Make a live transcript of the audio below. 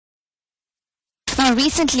Now,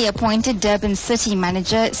 recently appointed Durban City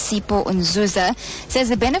Manager Sipho Nzuza says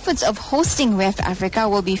the benefits of hosting WEFA Africa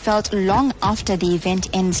will be felt long after the event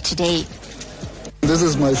ends today. This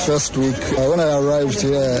is my first week. When I arrived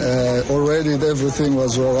here, already everything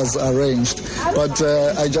was arranged. But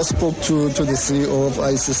I just spoke to the CEO of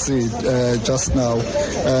ICC just now,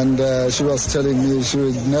 and she was telling me she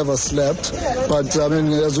never slept. But I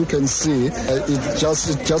mean, as you can see, it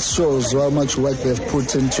just shows how much work they've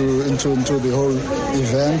put into the whole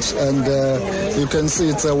event, and you can see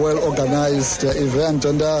it's a well-organized event.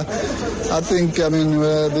 And I think, I mean,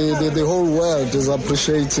 the whole world is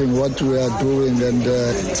appreciating what we are doing. And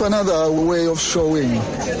it's another way of showing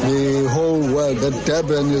the whole world that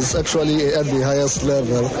Durban is actually at the highest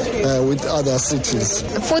level with other cities.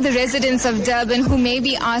 For the residents of Durban who may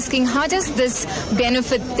be asking, how does this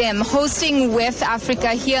benefit them? Hosting WEFA Africa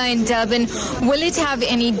here in Durban, will it have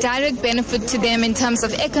any direct benefit to them in terms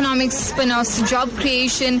of economic spin-offs, job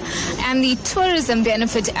creation, and the tourism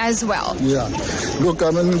benefit as well? Yeah. Look,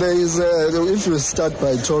 I mean, there is, if you start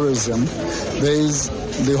by tourism,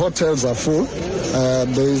 the hotels are full.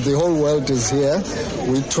 The whole world is here.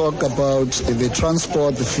 We talk about the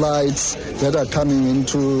transport, the flights that are coming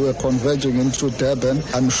into, converging into Durban.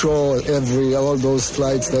 I'm sure all those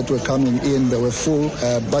flights that were coming in, they were full.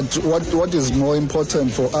 But what is more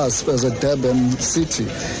important for us as a Durban city,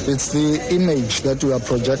 it's the image that we are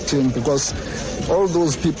projecting, because all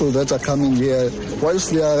those people that are coming here,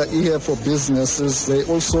 whilst they are here for businesses, they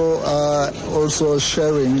also are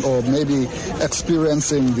sharing or maybe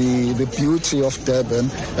experiencing the beauty of Durban.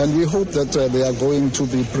 And we hope that they are going to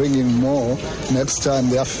be bringing more next time.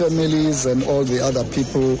 Their families and all the other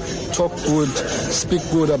people talk good, speak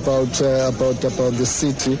good about the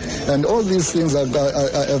city. And all these things have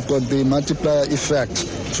got the multiplier effect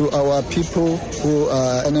to our people who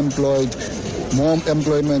are unemployed. More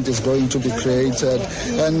employment is going to be created,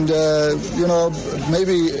 and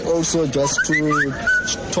maybe also just to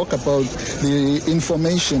talk about the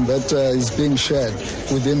information that is being shared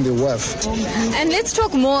within the WEF. And let's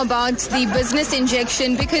talk more about the business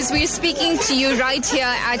injection, because we're speaking to you right here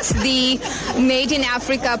at the Made in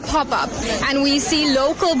Africa pop-up, and we see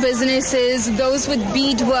local businesses, those with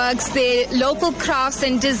beadworks, their local crafts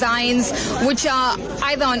and designs, which are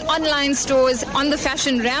either on online stores, on the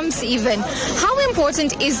fashion ramps even. How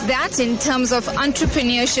important is that in terms of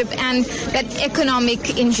entrepreneurship and that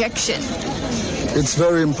economic injection? It's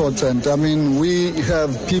very important. I mean, we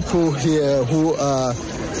have people here who are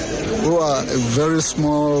very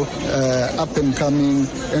small, up-and-coming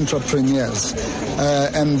entrepreneurs.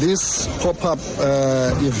 And this pop-up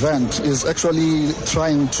event is actually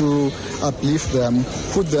trying to uplift them,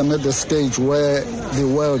 put them at the stage where the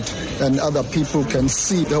world and other people can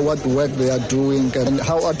see what work they are doing and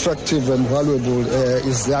how attractive and valuable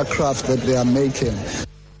is their craft that they are making.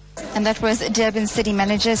 And that was Durban City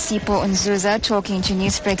Manager Sipho Nzuza talking to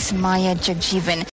Newsbreak's Jagjivan.